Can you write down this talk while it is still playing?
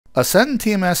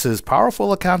AscendTMS's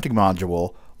powerful accounting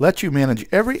module lets you manage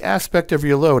every aspect of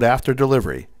your load after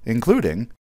delivery, including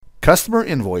customer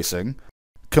invoicing,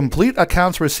 complete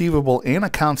accounts receivable and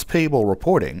accounts payable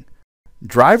reporting,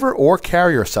 driver or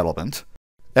carrier settlement,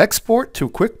 export to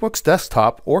QuickBooks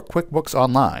Desktop or QuickBooks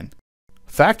Online,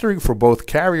 factoring for both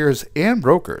carriers and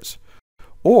brokers,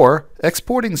 or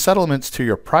exporting settlements to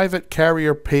your private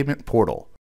carrier payment portal.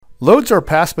 Loads are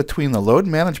passed between the Load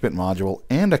Management module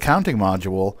and Accounting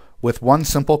module with one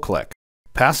simple click.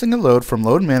 Passing a load from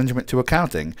Load Management to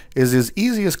Accounting is as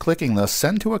easy as clicking the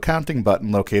Send to Accounting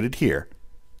button located here,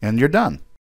 and you're done.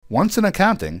 Once in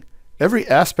Accounting, every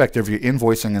aspect of your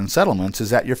invoicing and settlements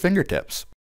is at your fingertips.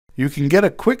 You can get a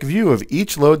quick view of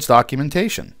each load's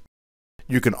documentation.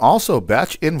 You can also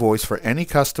batch invoice for any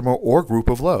customer or group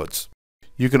of loads.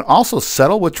 You can also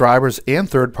settle with drivers and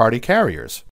third-party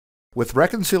carriers. With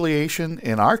reconciliation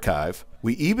and archive,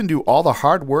 we even do all the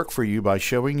hard work for you by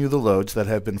showing you the loads that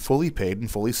have been fully paid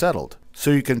and fully settled, so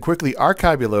you can quickly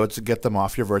archive your loads and get them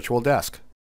off your virtual desk.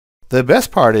 The best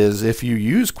part is, if you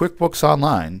use QuickBooks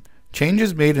Online,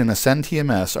 changes made in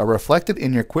AscendTMS are reflected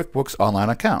in your QuickBooks Online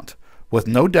account, with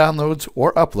no downloads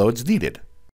or uploads needed.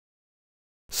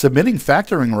 Submitting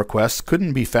factoring requests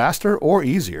couldn't be faster or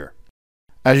easier.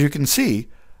 As you can see,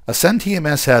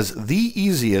 AscendTMS has the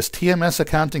easiest TMS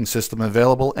accounting system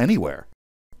available anywhere.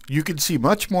 You can see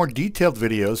much more detailed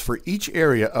videos for each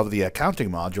area of the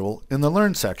accounting module in the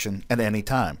Learn section at any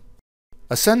time.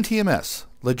 AscendTMS,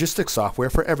 logistics software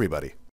for everybody.